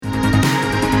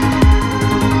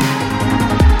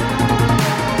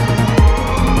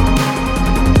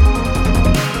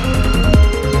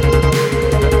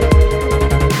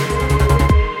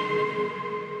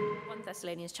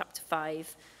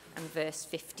5 and verse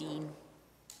 15.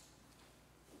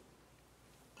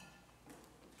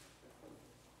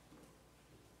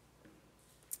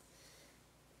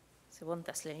 So 1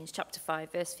 Thessalonians chapter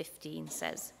 5, verse 15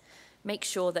 says, "Make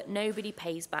sure that nobody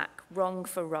pays back wrong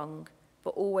for wrong,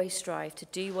 but always strive to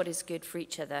do what is good for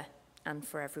each other and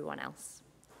for everyone else."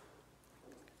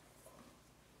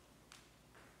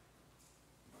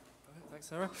 Thanks,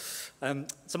 Sarah.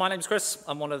 So my name's Chris.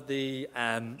 I'm one of the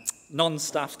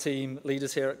non-staff team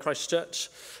leaders here at Christ Church.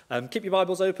 Keep your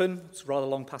Bibles open. It's a rather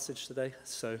long passage today,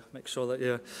 so make sure that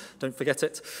you don't forget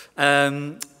it.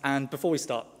 And before we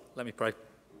start, let me pray.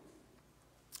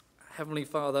 Heavenly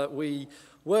Father, we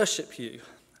worship you,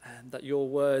 and that your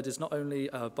word is not only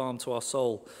a balm to our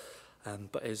soul,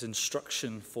 but is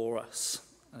instruction for us.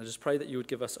 And I just pray that you would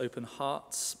give us open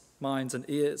hearts, minds, and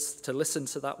ears to listen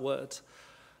to that word,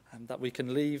 and that we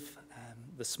can leave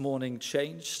this morning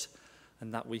changed,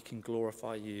 and that we can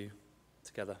glorify you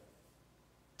together.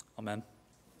 Amen.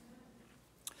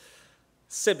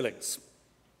 Siblings.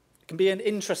 It can be an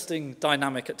interesting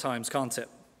dynamic at times, can't it?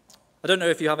 I don't know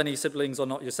if you have any siblings or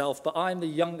not yourself, but I'm the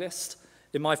youngest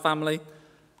in my family,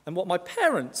 and what my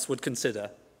parents would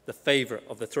consider the favourite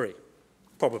of the three,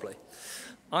 probably.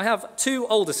 I have 2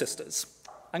 older sisters,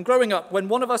 and growing up, when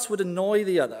one of us would annoy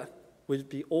the other, we'd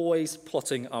be always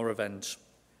plotting our revenge.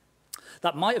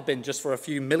 That might have been just for a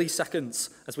few milliseconds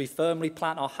as we firmly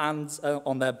plant our hands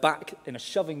on their back in a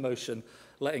shoving motion,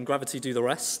 letting gravity do the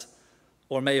rest,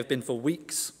 or it may have been for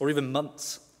weeks or even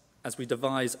months as we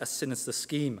devise a sinister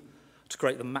scheme to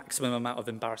create the maximum amount of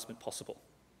embarrassment possible.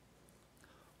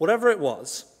 Whatever it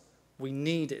was, we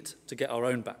needed to get our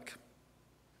own back.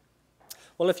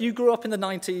 Well, if you grew up in the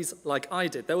 90s like I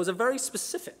did, there was a very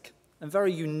specific and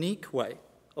very unique way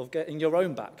of getting your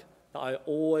own back that I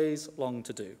always longed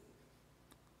to do,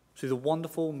 through the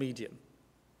wonderful medium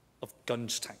of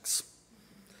gunge tanks.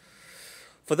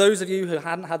 For those of you who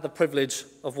hadn't had the privilege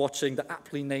of watching the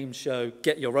aptly named show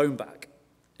Get Your Own Back,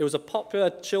 it was a popular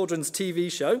children's TV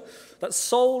show that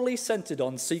solely centred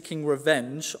on seeking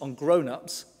revenge on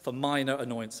grown-ups for minor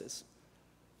annoyances.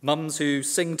 Mums who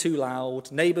sing too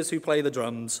loud, neighbours who play the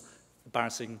drums,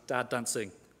 embarrassing dad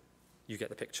dancing. You get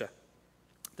the picture.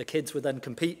 The kids would then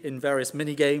compete in various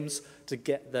mini-games to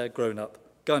get their grown-up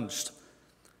gunged.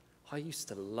 I used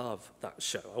to love that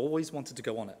show. I always wanted to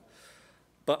go on it.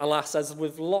 But alas, as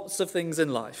with lots of things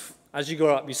in life, as you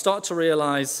grow up, you start to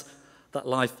realise that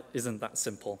life isn't that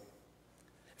simple.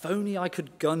 If only I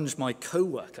could gunge my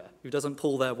co-worker who doesn't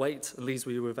pull their weight and leaves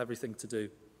me with everything to do.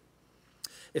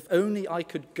 If only I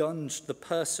could gunge the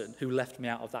person who left me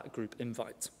out of that group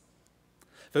invite.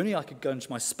 If only I could gunge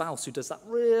my spouse who does that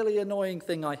really annoying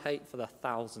thing I hate for the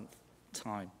 1,000th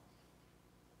time.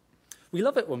 We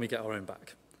love it when we get our own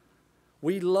back.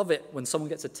 We love it when someone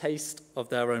gets a taste of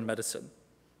their own medicine,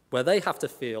 where they have to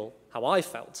feel how I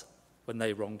felt when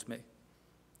they wronged me.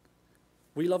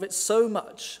 We love it so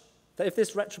much that if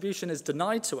this retribution is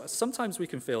denied to us, sometimes we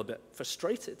can feel a bit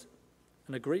frustrated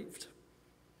and aggrieved.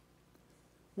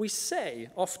 We say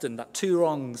often that 2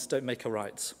 wrongs don't make a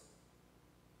right,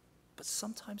 but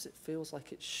sometimes it feels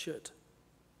like it should,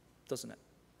 doesn't it?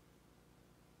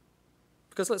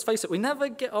 Because let's face it, we never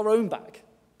get our own back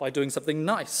by doing something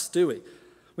nice, do we?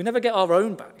 We never get our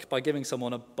own back by giving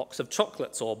someone a box of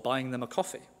chocolates or buying them a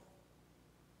coffee.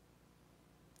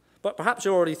 But perhaps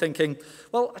you're already thinking,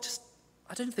 well,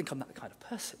 I don't think I'm that kind of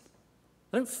person.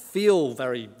 I don't feel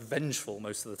very vengeful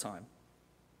most of the time.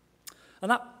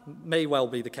 And that may well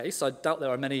be the case. I doubt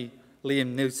there are many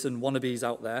Liam Neeson wannabes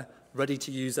out there ready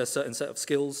to use their certain set of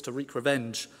skills to wreak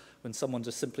revenge when someone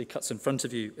just simply cuts in front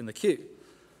of you in the queue.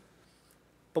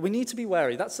 But we need to be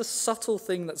wary. That's a subtle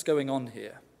thing that's going on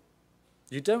here.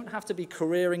 You don't have to be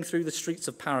careering through the streets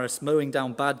of Paris mowing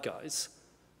down bad guys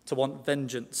to want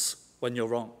vengeance when you're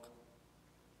wrong.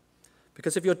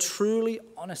 Because if you're truly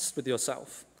honest with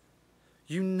yourself,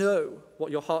 you know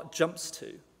what your heart jumps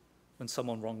to when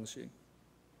someone wrongs you.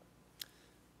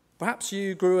 Perhaps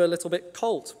you grew a little bit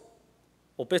cold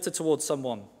or bitter towards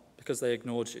someone because they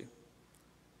ignored you.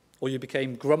 Or you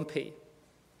became grumpy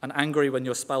and angry when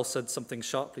your spouse said something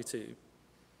sharply to you.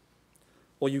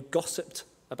 Or you gossiped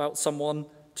about someone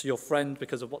to your friend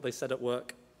because of what they said at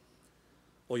work.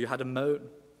 Or you had a moan,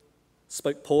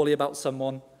 spoke poorly about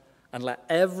someone, and let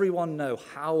everyone know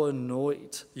how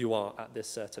annoyed you are at this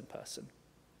certain person.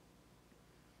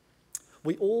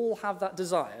 We all have that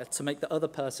desire to make the other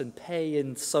person pay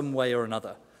in some way or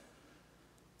another,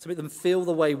 to make them feel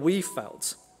the way we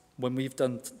felt when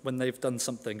they've done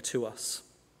something to us.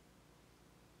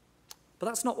 But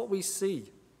that's not what we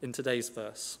see in today's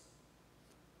verse.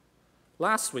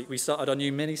 Last week, we started our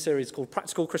new mini-series called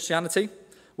Practical Christianity,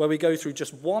 where we go through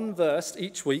just one verse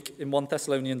each week in 1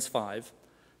 Thessalonians 5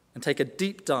 and take a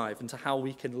deep dive into how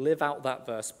we can live out that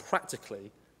verse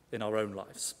practically in our own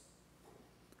lives.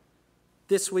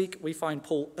 This week, we find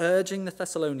Paul urging the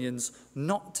Thessalonians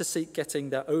not to seek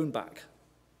getting their own back,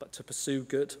 but to pursue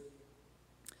good.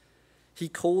 He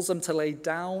calls them to lay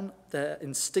down their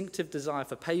instinctive desire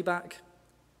for payback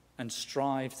and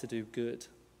strive to do good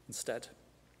instead.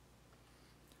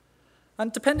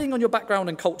 And depending on your background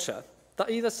and culture, that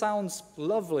either sounds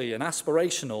lovely and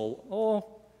aspirational, or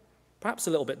perhaps a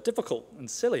little bit difficult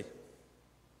and silly,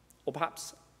 or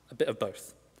perhaps a bit of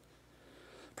both.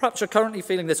 Perhaps you're currently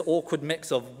feeling this awkward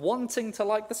mix of wanting to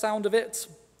like the sound of it,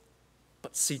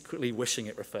 but secretly wishing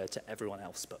it referred to everyone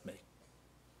else but me.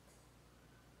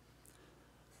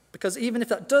 Because even if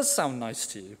that does sound nice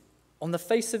to you, on the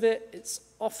face of it, it's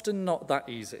often not that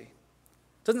easy.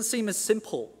 It doesn't seem as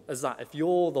simple as that if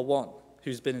you're the one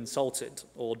who's been insulted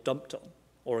or dumped on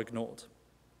or ignored.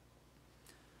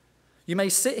 You may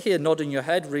sit here nodding your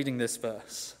head reading this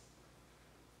verse,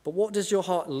 but what does your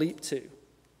heart leap to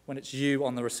when it's you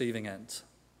on the receiving end?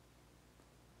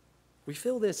 We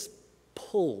feel this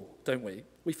pull, don't we?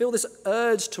 We feel this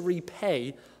urge to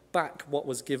repay back what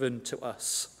was given to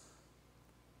us.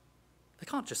 They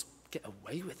can't just get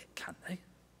away with it, can they?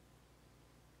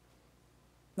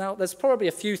 Now, there's probably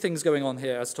a few things going on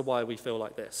here as to why we feel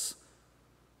like this.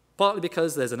 Partly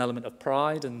because there's an element of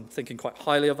pride and thinking quite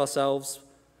highly of ourselves.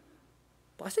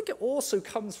 But I think it also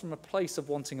comes from a place of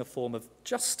wanting a form of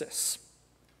justice.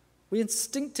 We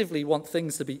instinctively want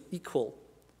things to be equal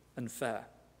and fair.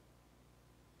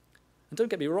 And don't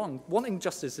get me wrong, wanting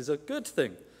justice is a good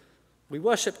thing. We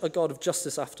worship a God of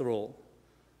justice after all.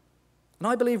 And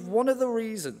I believe one of the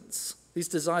reasons these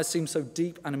desires seem so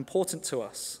deep and important to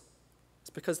us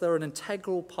is because they're an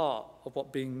integral part of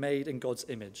what being made in God's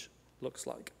image looks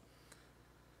like.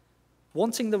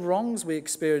 Wanting the wrongs we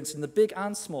experience in the big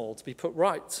and small to be put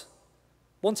right,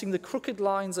 wanting the crooked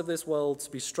lines of this world to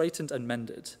be straightened and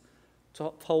mended, to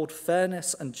uphold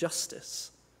fairness and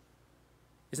justice,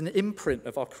 is an imprint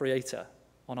of our Creator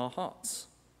on our hearts.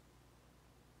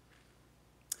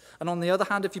 And on the other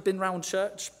hand, if you've been around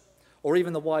church, or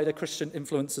even the wider Christian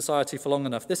influenced society for long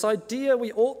enough, this idea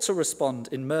we ought to respond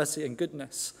in mercy and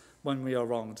goodness when we are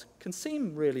wronged can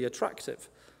seem really attractive.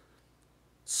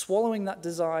 Swallowing that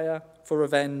desire for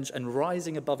revenge and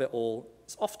rising above it all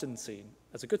is often seen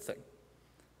as a good thing.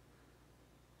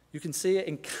 You can see it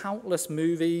in countless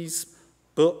movies,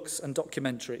 books, and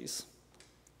documentaries.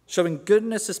 Showing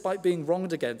goodness despite being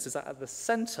wronged against is at the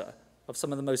center of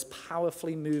some of the most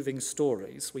powerfully moving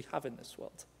stories we have in this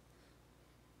world.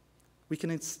 We can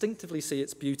instinctively see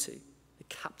its beauty. It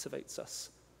captivates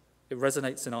us. It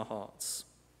resonates in our hearts.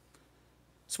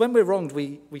 So when we're wronged,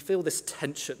 we feel this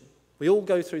tension. We all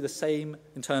go through the same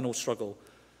internal struggle.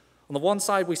 On the one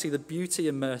side, we see the beauty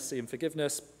and mercy and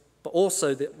forgiveness, but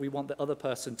also that we want the other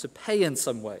person to pay in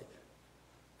some way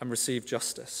and receive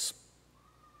justice.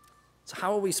 So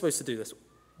how are we supposed to do this?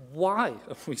 Why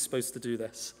are we supposed to do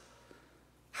this?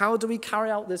 How do we carry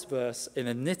out this verse in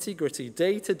a nitty-gritty,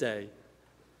 day-to-day,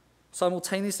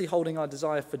 simultaneously holding our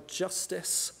desire for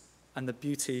justice and the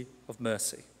beauty of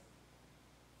mercy?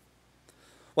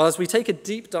 Well, as we take a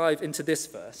deep dive into this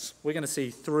verse, we're going to see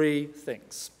three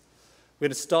things. We're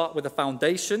going to start with the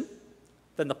foundation,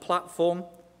 then the platform,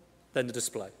 then the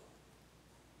display.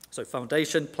 So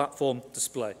foundation, platform,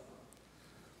 display.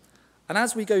 And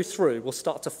as we go through, we'll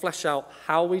start to flesh out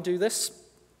how we do this,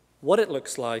 what it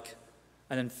looks like,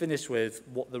 and then finish with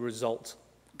what the result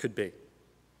could be.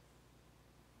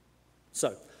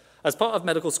 So, as part of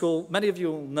medical school, many of you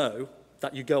will know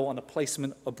that you go on a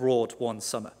placement abroad one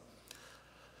summer.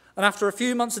 And after a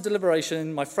few months of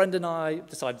deliberation, my friend and I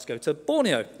decided to go to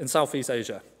Borneo in Southeast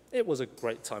Asia. It was a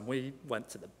great time. We went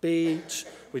to the beach,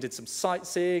 we did some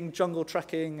sightseeing, jungle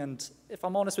trekking, and if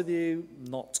I'm honest with you,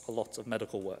 not a lot of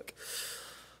medical work.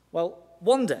 Well,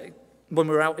 one day, when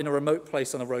we were out in a remote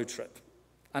place on a road trip,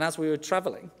 and as we were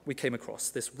traveling, we came across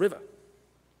this river.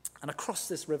 And across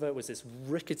this river was this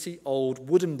rickety old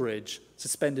wooden bridge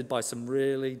suspended by some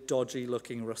really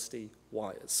dodgy-looking rusty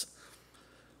wires.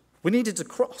 We needed to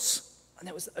cross, and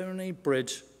it was the only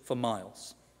bridge for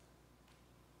miles.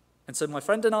 And so my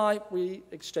friend and I, we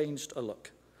exchanged a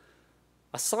look.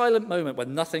 A silent moment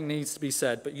when nothing needs to be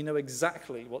said, but you know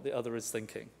exactly what the other is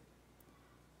thinking.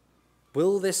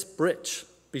 Will this bridge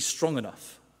be strong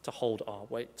enough to hold our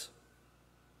weight?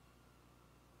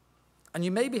 And you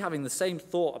may be having the same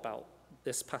thought about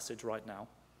this passage right now.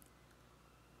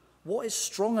 What is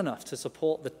strong enough to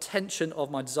support the tension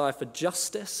of my desire for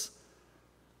justice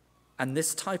and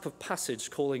this type of passage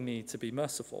calling me to be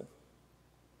merciful?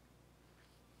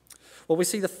 Well, we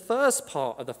see the first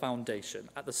part of the foundation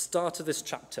at the start of this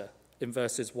chapter in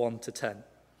verses 1 to 10.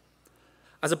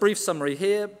 As a brief summary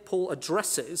here, Paul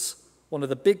addresses one of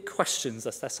the big questions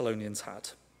the Thessalonians had.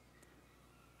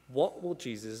 What will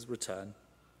Jesus' return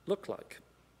look like?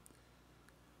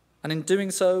 And in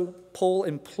doing so, Paul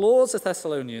implores the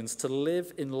Thessalonians to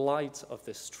live in light of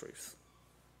this truth.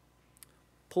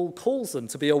 Paul calls them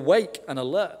to be awake and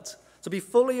alert, to be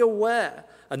fully aware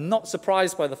and not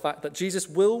surprised by the fact that Jesus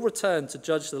will return to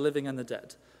judge the living and the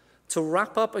dead, to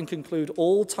wrap up and conclude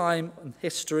all time and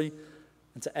history,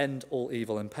 and to end all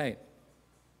evil and pain.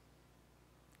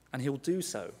 And he'll do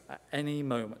so at any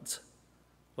moment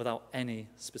without any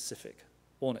specific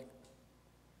warning.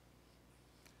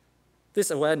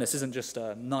 This awareness isn't just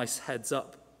a nice heads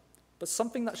up, but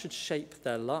something that should shape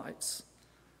their lives.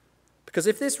 Because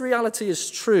if this reality is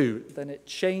true, then it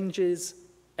changes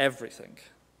everything,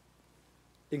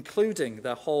 including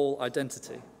their whole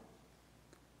identity.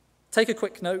 Take a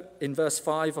quick note in verse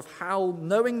 5 of how,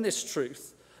 knowing this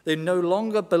truth, they no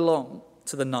longer belong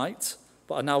to the night,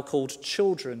 but are now called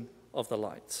children of the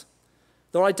light.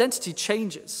 Their identity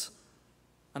changes,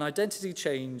 and identity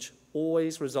change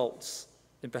always results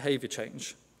in behavior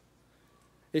change.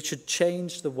 It should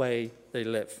change the way they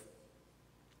live.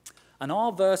 And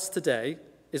our verse today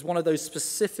is one of those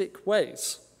specific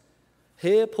ways.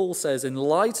 Here Paul says, in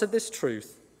light of this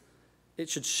truth, it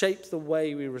should shape the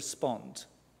way we respond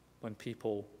when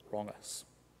people wrong us.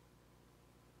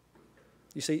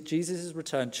 You see, Jesus'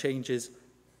 return changes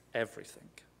everything.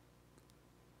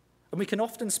 And we can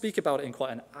often speak about it in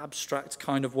quite an abstract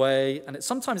kind of way, and it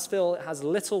sometimes feels it has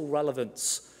little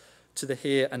relevance to the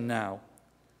here and now.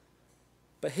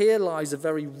 But here lies a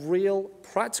very real,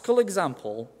 practical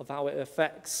example of how it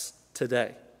affects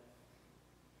today.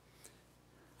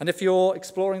 And if you're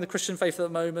exploring the Christian faith at the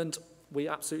moment, we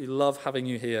absolutely love having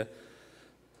you here.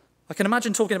 I can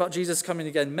imagine talking about Jesus coming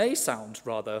again may sound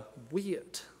rather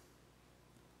weird.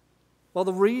 Well,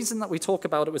 the reason that we talk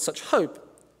about it with such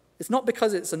hope is not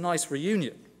because it's a nice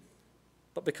reunion,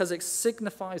 but because it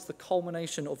signifies the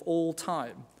culmination of all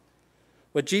time,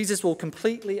 where Jesus will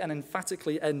completely and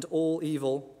emphatically end all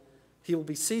evil. He will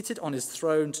be seated on his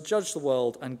throne to judge the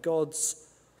world, and God's,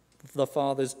 the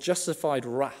Father's, justified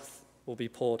wrath will be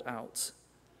poured out.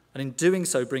 And in doing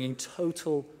so, bringing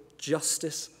total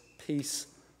justice, peace,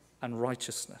 and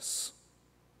righteousness.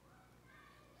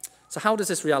 So how does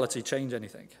this reality change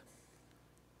anything?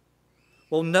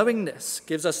 Well, knowing this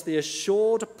gives us the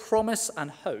assured promise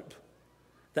and hope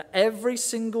that every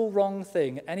single wrong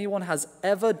thing anyone has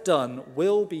ever done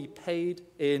will be paid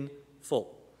in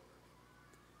full.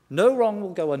 No wrong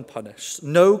will go unpunished.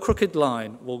 No crooked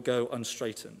line will go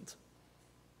unstraightened.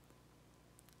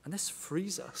 And this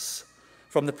frees us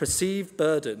from the perceived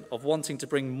burden of wanting to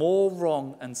bring more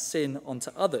wrong and sin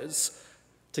onto others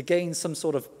to gain some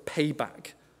sort of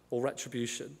payback or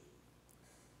retribution.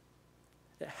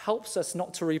 It helps us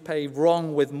not to repay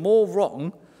wrong with more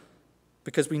wrong,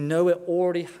 because we know it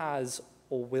already has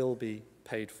or will be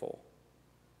paid for.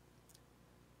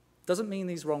 Doesn't mean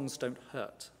these wrongs don't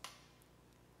hurt.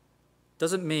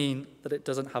 Doesn't mean that it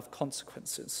doesn't have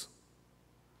consequences.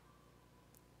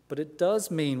 But it does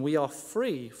mean we are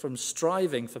free from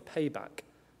striving for payback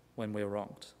when we're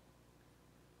wronged.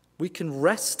 We can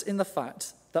rest in the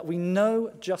fact that we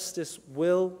know justice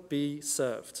will be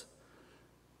served.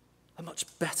 A much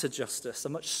better justice, a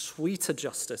much sweeter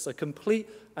justice, a complete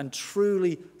and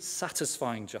truly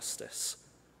satisfying justice.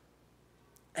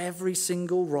 Every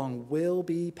single wrong will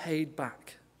be paid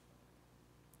back,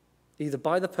 either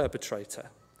by the perpetrator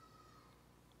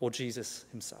or Jesus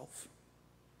himself.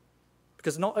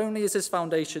 Because not only is this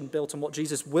foundation built on what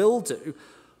Jesus will do,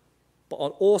 but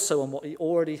also on what he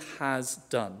already has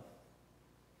done.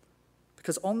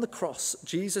 Because on the cross,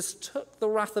 Jesus took the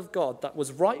wrath of God that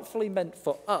was rightfully meant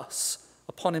for us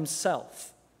upon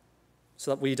himself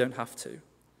so that we don't have to.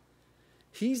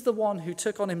 He's the one who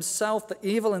took on himself the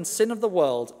evil and sin of the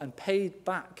world and paid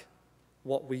back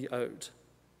what we owed.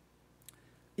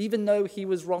 Even though he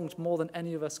was wronged more than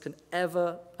any of us can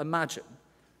ever imagine,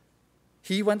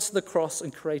 he went to the cross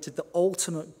and created the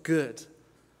ultimate good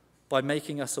by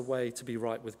making us a way to be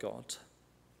right with God.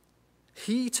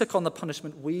 He took on the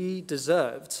punishment we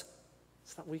deserved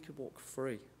so that we could walk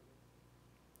free.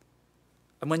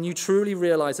 And when you truly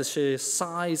realize the sheer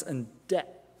size and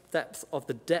depth of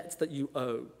the debt that you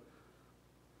owe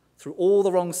through all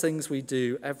the wrong things we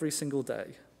do every single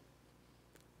day,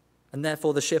 and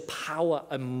therefore the sheer power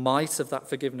and might of that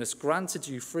forgiveness granted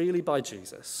you freely by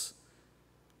Jesus,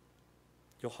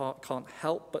 your heart can't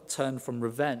help but turn from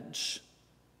revenge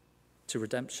to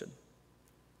redemption.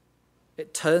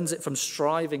 It turns it from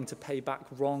striving to pay back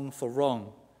wrong for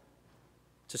wrong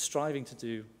to striving to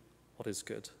do what is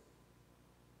good.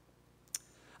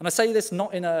 And I say this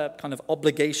not in a kind of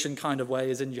obligation kind of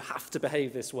way, as in you have to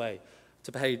behave this way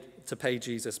to pay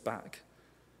Jesus back,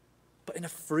 but in a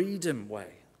freedom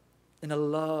way, in a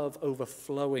love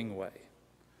overflowing way.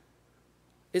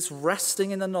 It's resting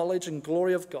in the knowledge and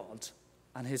glory of God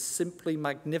and his simply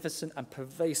magnificent and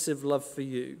pervasive love for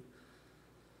you,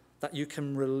 that it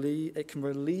can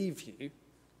relieve you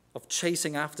of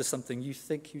chasing after something you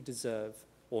think you deserve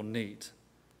or need,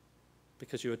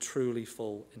 because you are truly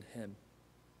full in him.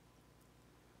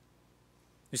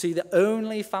 You see, the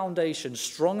only foundation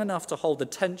strong enough to hold the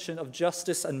tension of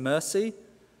justice and mercy,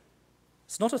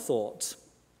 it's not a thought,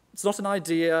 it's not an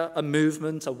idea, a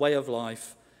movement, a way of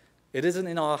life. It isn't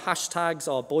in our hashtags,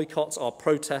 our boycotts, our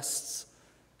protests.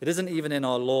 It isn't even in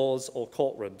our laws or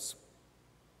courtrooms.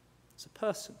 It's a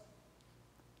person,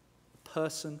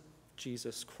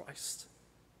 Jesus Christ.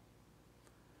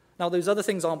 Now, those other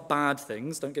things aren't bad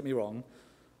things, don't get me wrong,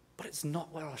 but it's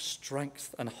not where our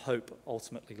strength and hope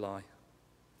ultimately lie.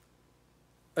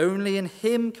 Only in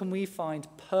him can we find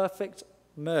perfect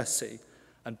mercy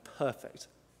and perfect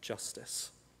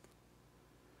justice.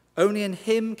 Only in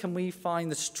him can we find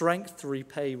the strength to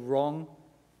repay wrong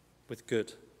with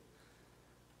good.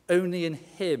 Only in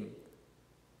him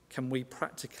can we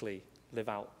practically live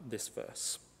out this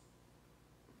verse.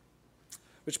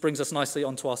 Which brings us nicely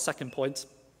onto our second point,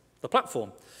 the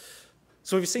platform.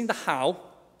 So we've seen the how,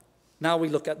 now we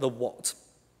look at the what.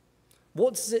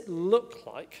 What does it look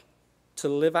like to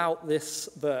live out this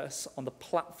verse on the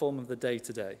platform of the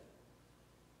day-to-day?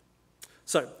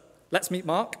 So, let's meet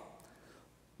Mark.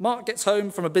 Mark gets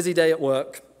home from a busy day at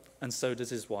work, and so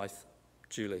does his wife,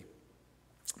 Julie.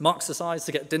 Mark decides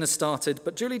to get dinner started,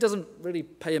 but Julie doesn't really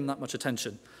pay him that much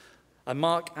attention. And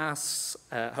Mark asks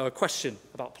her a question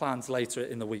about plans later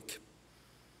in the week.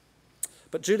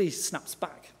 But Julie snaps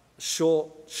back, a short,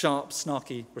 sharp,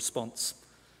 snarky response.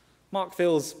 Mark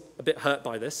feels a bit hurt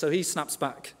by this, so he snaps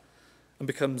back and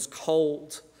becomes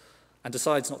cold and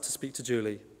decides not to speak to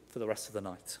Julie for the rest of the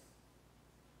night.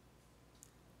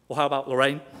 Or how about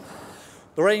Lorraine?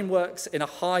 Lorraine works in a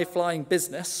high-flying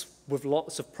business with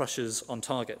lots of pressures on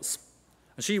targets.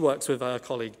 And she works with her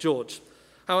colleague, George.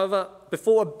 However,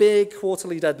 before a big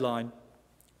quarterly deadline,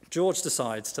 George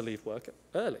decides to leave work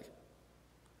early.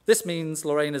 This means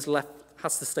Lorraine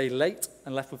has to stay late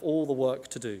and left with all the work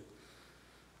to do.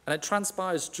 And it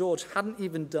transpires George hadn't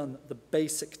even done the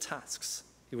basic tasks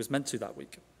he was meant to that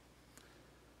week.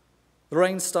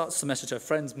 Lorraine starts to message her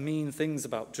friends mean things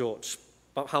about George,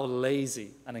 about how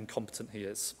lazy and incompetent he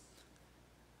is.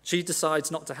 She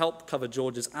decides not to help cover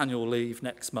George's annual leave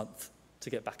next month to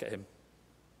get back at him.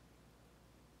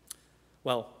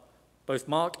 Well, both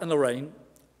Mark and Lorraine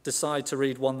decide to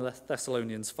read 1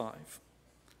 Thessalonians 5.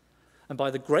 And by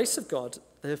the grace of God,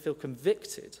 they feel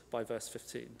convicted by verse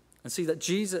 15 and see that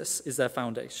Jesus is their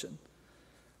foundation.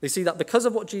 They see that because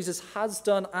of what Jesus has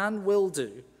done and will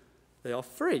do, they are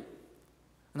free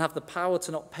and have the power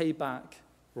to not pay back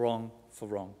wrong for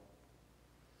wrong.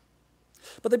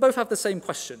 But they both have the same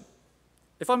question.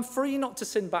 If I'm free not to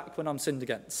sin back when I'm sinned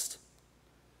against,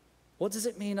 what does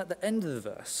it mean at the end of the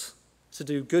verse to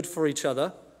do good for each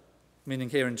other, meaning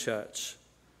here in church,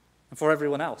 and for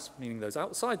everyone else, meaning those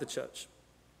outside the church?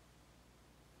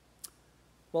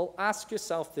 Well, ask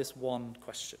yourself this one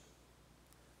question.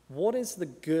 What is the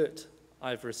good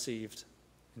I've received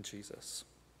in Jesus?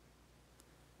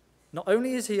 Not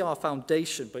only is he our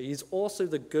foundation, but he's also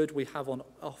the good we have on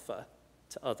offer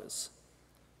to others.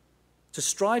 To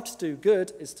strive to do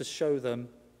good is to show them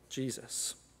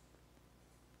Jesus.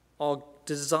 Our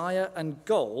desire and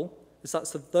goal is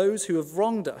that those who have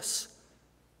wronged us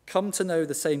come to know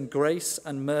the same grace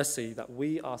and mercy that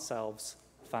we ourselves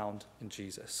found in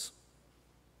Jesus.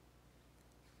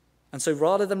 And so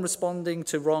rather than responding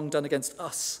to wrong done against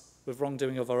us with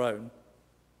wrongdoing of our own,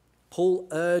 Paul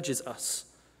urges us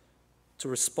to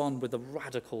respond with the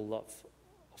radical love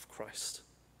of Christ.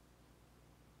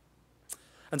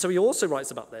 And so he also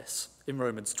writes about this in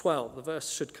Romans 12. The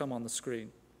verse should come on the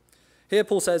screen. Here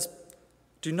Paul says,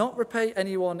 "Do not repay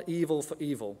anyone evil for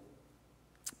evil.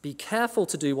 Be careful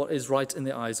to do what is right in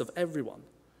the eyes of everyone.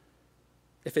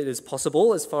 If it is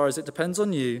possible, as far as it depends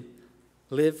on you,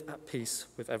 live at peace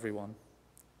with everyone.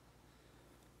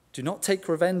 Do not take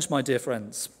revenge, my dear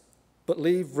friends, but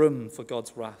leave room for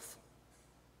God's wrath.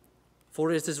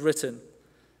 For it is written,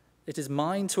 'It is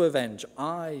mine to avenge,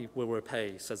 I will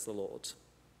repay,' says the Lord.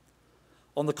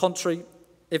 On the contrary,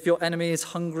 if your enemy is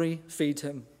hungry, feed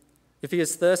him. If he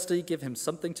is thirsty, give him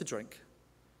something to drink.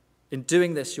 In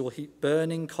doing this, you will heap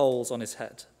burning coals on his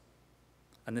head.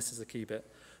 and this is the key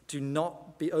bit, do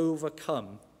not be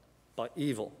overcome by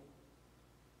evil,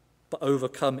 but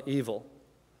overcome evil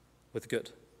with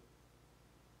good.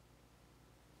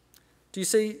 Do you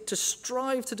see, to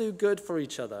strive to do good for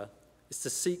each other is to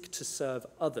seek to serve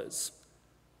others,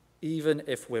 even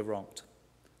if we're wronged.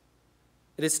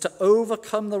 It is to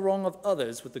overcome the wrong of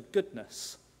others with the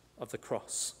goodness of the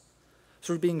cross.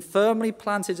 Through being firmly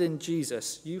planted in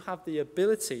Jesus, you have the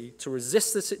ability to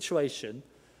resist the situation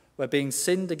where being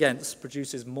sinned against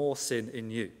produces more sin in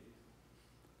you.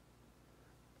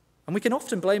 And we can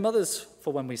often blame others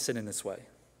for when we sin in this way.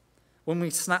 When we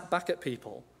snap back at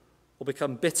people, or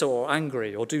become bitter or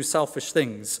angry, or do selfish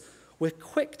things, we're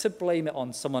quick to blame it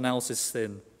on someone else's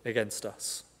sin against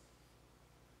us.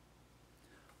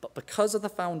 But because of the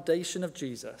foundation of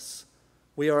Jesus,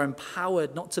 we are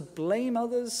empowered not to blame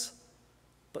others,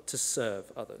 but to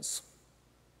serve others.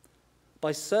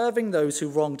 By serving those who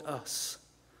wronged us,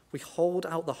 we hold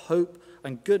out the hope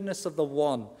and goodness of the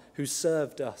one who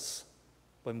served us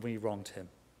when we wronged him.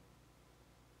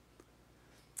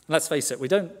 Let's face it, we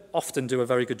don't often do a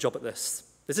very good job at this.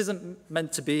 This isn't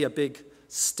meant to be a big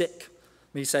stick,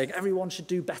 me saying everyone should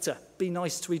do better, be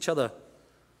nice to each other.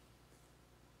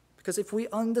 Because if we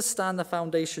understand the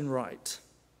foundation right,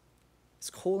 it's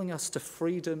calling us to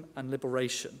freedom and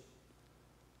liberation,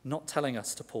 not telling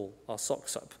us to pull our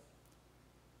socks up.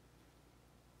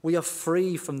 We are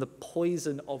free from the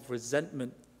poison of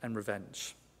resentment and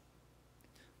revenge.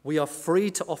 We are free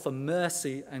to offer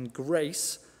mercy and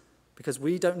grace because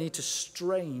we don't need to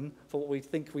strain for what we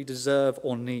think we deserve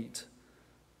or need.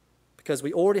 Because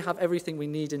we already have everything we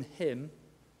need in him,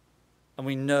 and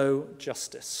we know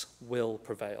justice will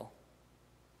prevail.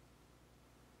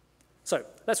 So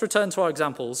let's return to our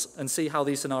examples and see how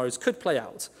these scenarios could play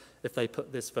out if they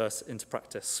put this verse into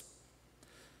practice.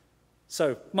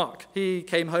 So Mark, he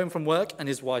came home from work and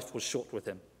his wife was short with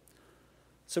him.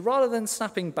 So rather than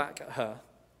snapping back at her,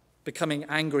 becoming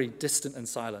angry, distant and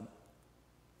silent,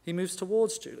 he moves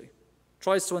towards Julie,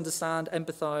 tries to understand,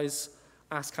 empathize,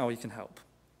 ask how he can help.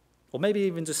 Or maybe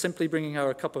even just simply bringing her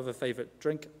a cup of her favorite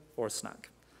drink or a snack.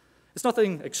 It's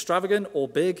nothing extravagant or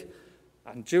big,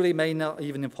 and Julie may not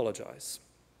even apologize.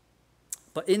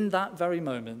 But in that very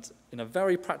moment, in a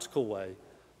very practical way,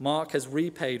 Mark has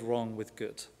repaid wrong with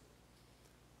good.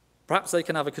 Perhaps they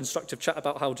can have a constructive chat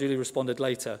about how Julie responded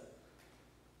later.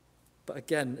 But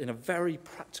again, in a very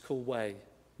practical way,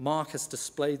 Mark has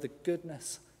displayed the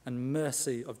goodness and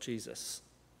mercy of Jesus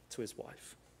to his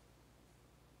wife.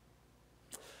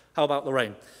 How about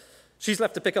Lorraine? She's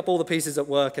left to pick up all the pieces at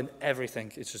work and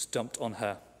everything is just dumped on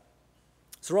her.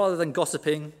 So rather than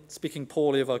gossiping, speaking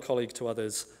poorly of her colleague to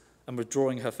others, and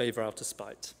withdrawing her favour out of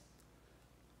spite,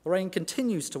 Lorraine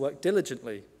continues to work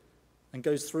diligently and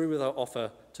goes through with her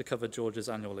offer to cover George's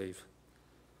annual leave,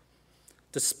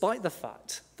 despite the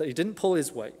fact that he didn't pull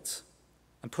his weight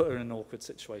and put her in an awkward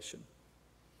situation.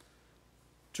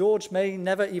 George may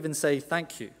never even say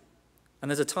thank you,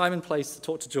 and there's a time and place to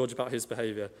talk to George about his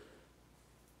behaviour,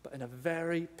 but in a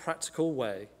very practical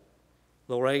way,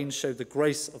 Lorraine showed the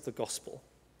grace of the gospel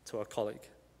to her colleague.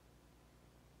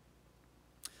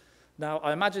 Now,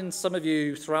 I imagine some of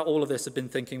you throughout all of this have been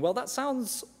thinking, well, that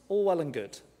sounds all well and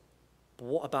good, but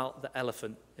what about the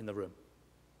elephant in the room?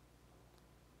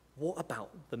 What about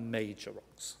the major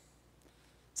wrongs?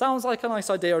 Sounds like a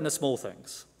nice idea in the small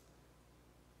things,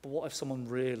 but what if someone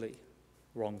really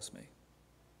wrongs me?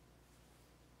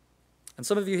 And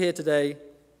some of you here today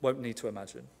won't need to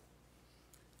imagine.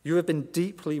 You have been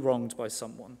deeply wronged by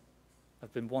someone.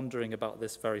 I've been wondering about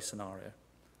this very scenario.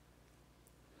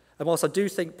 And whilst I do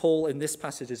think Paul in this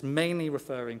passage is mainly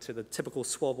referring to the typical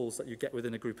squabbles that you get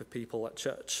within a group of people at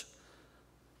church,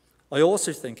 I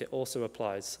also think it also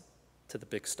applies to the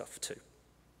big stuff too.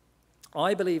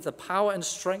 I believe the power and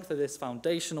strength of this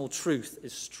foundational truth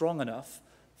is strong enough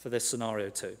for this scenario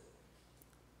too.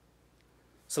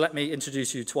 So let me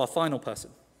introduce you to our final person.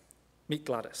 Meet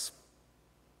Gladys.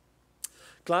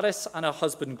 Gladys and her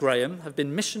husband Graham have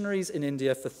been missionaries in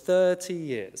India for 30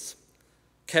 years,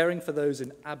 caring for those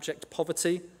in abject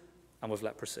poverty and with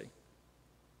leprosy.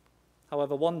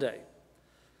 However, one day,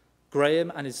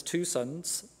 Graham and his two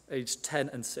sons, aged 10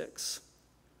 and 6,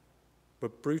 were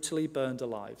brutally burned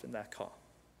alive in their car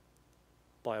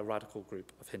by a radical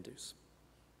group of Hindus.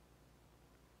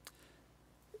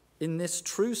 In this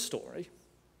true story,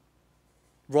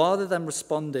 rather than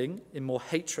responding in more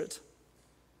hatred,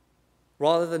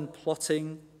 rather than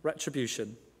plotting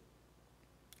retribution,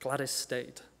 Gladys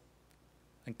stayed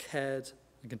and cared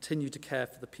and continued to care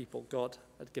for the people God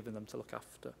had given them to look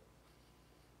after.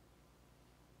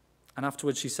 And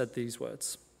afterwards she said these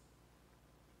words: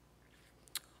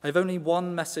 I have only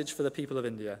one message for the people of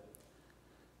India.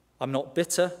 I'm not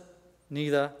bitter,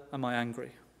 neither am I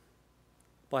angry.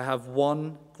 But I have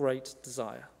one great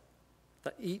desire,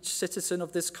 that each citizen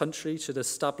of this country should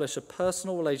establish a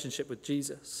personal relationship with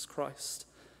Jesus Christ,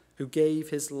 who gave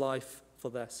his life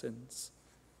for their sins.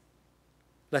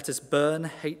 Let us burn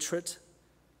hatred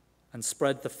and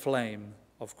spread the flame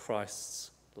of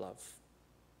Christ's love.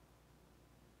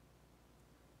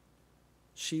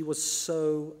 She was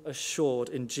so assured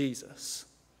in Jesus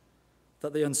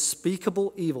that the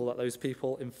unspeakable evil that those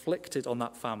people inflicted on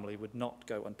that family would not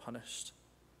go unpunished.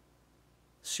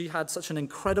 She had such an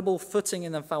incredible footing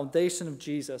in the foundation of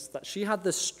Jesus that she had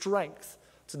the strength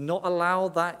to not allow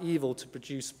that evil to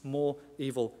produce more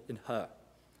evil in her,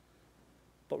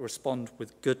 but respond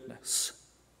with goodness,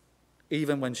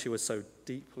 even when she was so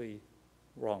deeply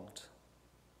wronged.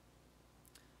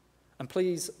 And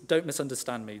please don't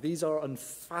misunderstand me. These are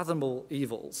unfathomable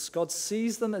evils. God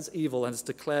sees them as evil and has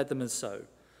declared them as so.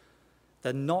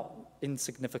 They're not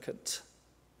insignificant.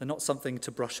 They're not something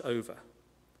to brush over.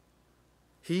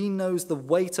 He knows the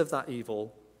weight of that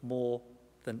evil more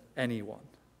than anyone.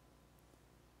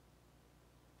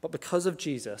 But because of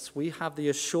Jesus, we have the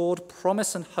assured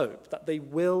promise and hope that they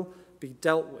will be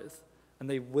dealt with and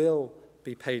they will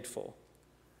be paid for,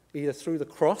 either through the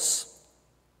cross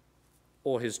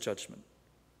or his judgment.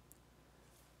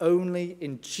 Only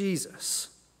in Jesus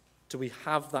do we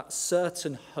have that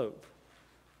certain hope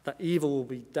that evil will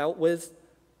be dealt with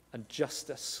and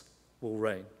justice will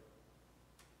reign.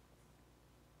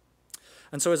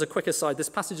 And so as a quick aside, this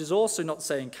passage is also not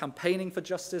saying campaigning for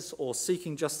justice or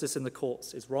seeking justice in the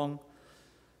courts is wrong.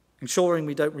 Ensuring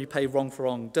we don't repay wrong for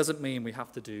wrong doesn't mean we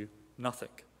have to do nothing.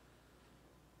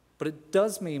 But it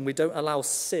does mean we don't allow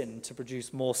sin to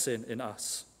produce more sin in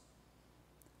us,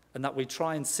 and that we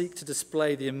try and seek to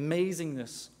display the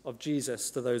amazingness of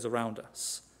Jesus to those around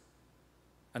us.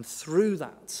 And through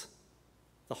that,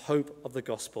 the hope of the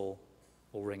gospel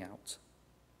will ring out.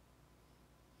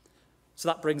 So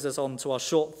that brings us on to our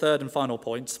short third and final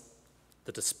point,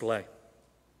 the display.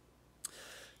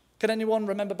 Can anyone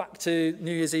remember back to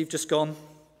New Year's Eve just gone?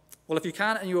 Well, if you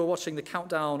can and you were watching the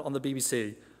countdown on the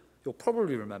BBC, you'll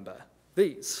probably remember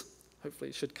these. Hopefully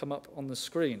it should come up on the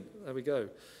screen. There we go.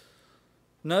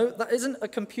 No, that isn't a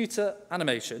computer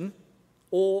animation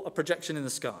or a projection in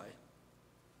the sky.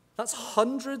 That's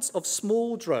hundreds of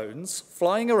small drones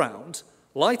flying around,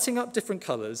 lighting up different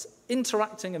colors,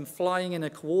 interacting and flying in a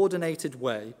coordinated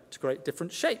way to create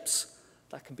different shapes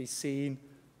that can be seen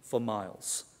for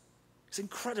miles. It's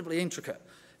incredibly intricate.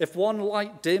 If one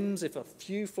light dims, if a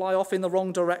few fly off in the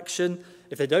wrong direction,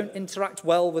 if they don't interact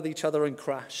well with each other and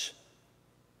crash,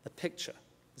 the picture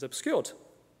is obscured.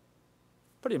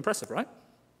 Pretty impressive, right?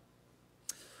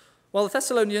 Well, the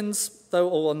Thessalonians, though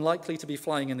all unlikely to be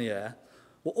flying in the air,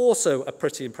 were also a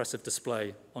pretty impressive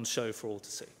display on show for all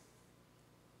to see.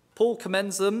 Paul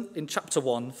commends them in chapter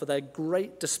 1 for their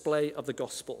great display of the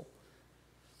gospel.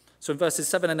 So in verses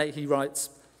 7 and 8 he writes,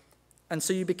 "And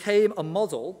so you became a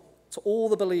model to all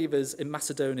the believers in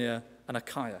Macedonia and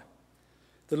Achaia.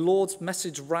 The Lord's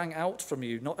message rang out from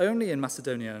you, not only in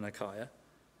Macedonia and Achaia.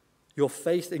 Your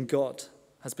faith in God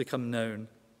has become known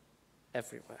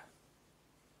everywhere."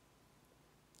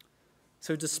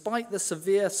 So despite the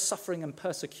severe suffering and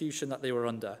persecution that they were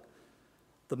under,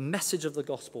 the message of the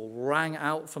gospel rang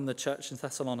out from the church in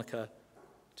Thessalonica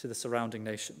to the surrounding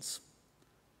nations.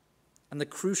 And the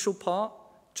crucial part,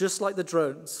 just like the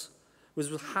drones, was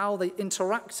with how they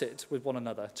interacted with one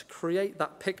another to create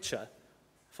that picture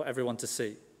for everyone to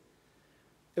see.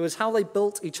 It was how they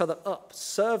built each other up,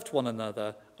 served one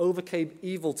another, overcame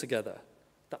evil together,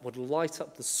 that would light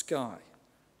up the sky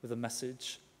with the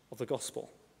message of the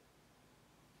gospel.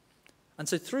 And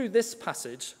so through this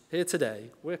passage here today,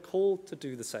 we're called to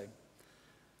do the same.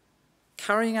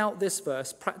 Carrying out this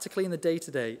verse practically in the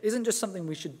day-to-day isn't just something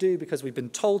we should do because we've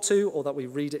been told to or that we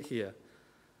read it here,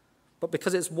 but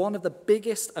because it's one of the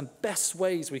biggest and best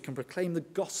ways we can proclaim the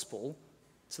gospel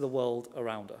to the world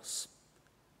around us.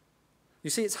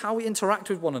 You see, it's how we interact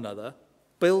with one another,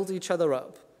 build each other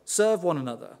up, serve one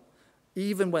another,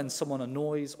 even when someone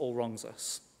annoys or wrongs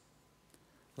us.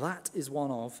 That is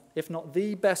one of, if not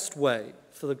the best way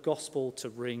for the gospel to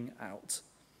ring out.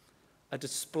 A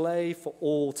display for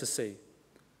all to see.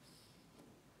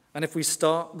 And if we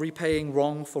start repaying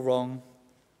wrong for wrong,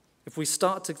 if we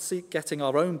start to seek getting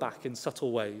our own back in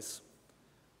subtle ways,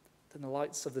 then the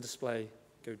lights of the display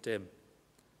go dim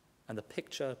and the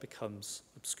picture becomes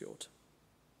obscured.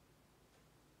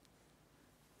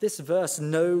 This verse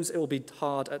knows it will be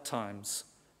hard at times,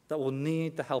 that we'll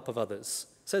need the help of others.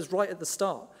 It says right at the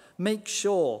start, make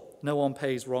sure no one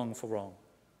pays wrong for wrong.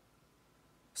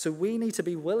 So we need to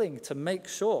be willing to make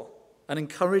sure and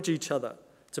encourage each other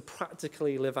to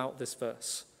practically live out this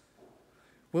verse.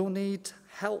 We'll need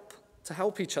help to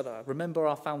help each other remember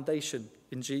our foundation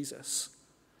in Jesus.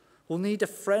 We'll need a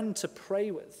friend to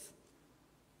pray with.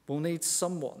 We'll need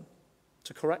someone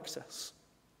to correct us.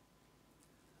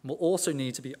 And we'll also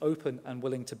need to be open and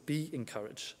willing to be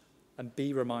encouraged and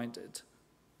be reminded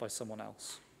by someone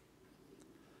else.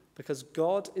 Because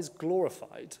God is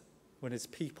glorified when his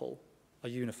people are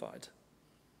unified.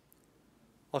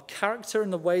 Our character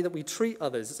and the way that we treat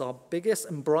others is our biggest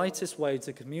and brightest way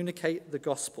to communicate the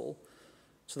gospel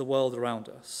to the world around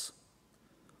us.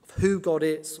 Of who God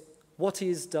is, what he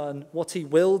has done, what he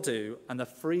will do, and the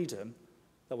freedom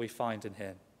that we find in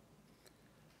him.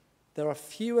 There are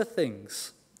fewer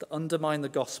things that undermine the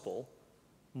gospel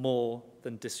more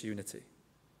than disunity.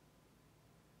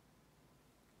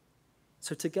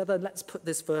 So together, let's put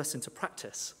this verse into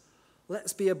practice.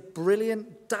 Let's be a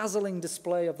brilliant, dazzling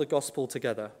display of the gospel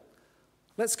together.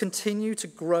 Let's continue to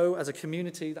grow as a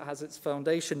community that has its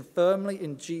foundation firmly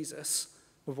in Jesus,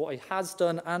 with what he has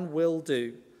done and will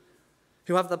do,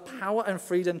 who have the power and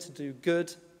freedom to do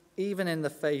good even in the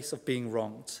face of being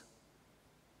wronged.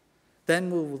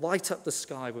 Then we'll light up the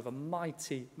sky with a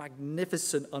mighty,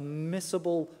 magnificent,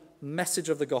 unmissable message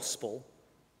of the gospel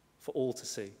for all to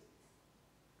see.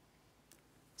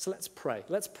 So let's pray.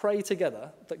 Let's pray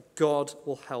together that God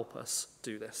will help us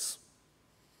do this.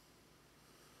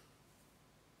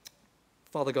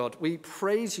 Father God, we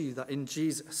praise you that in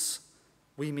Jesus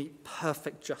we meet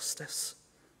perfect justice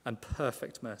and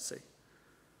perfect mercy.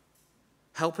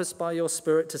 Help us by your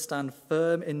Spirit to stand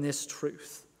firm in this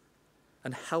truth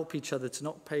and help each other to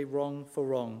not pay wrong for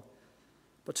wrong,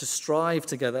 but to strive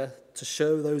together to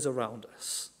show those around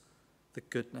us the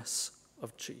goodness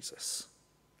of Jesus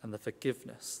and the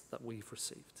forgiveness that we've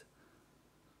received.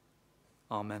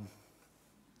 Amen.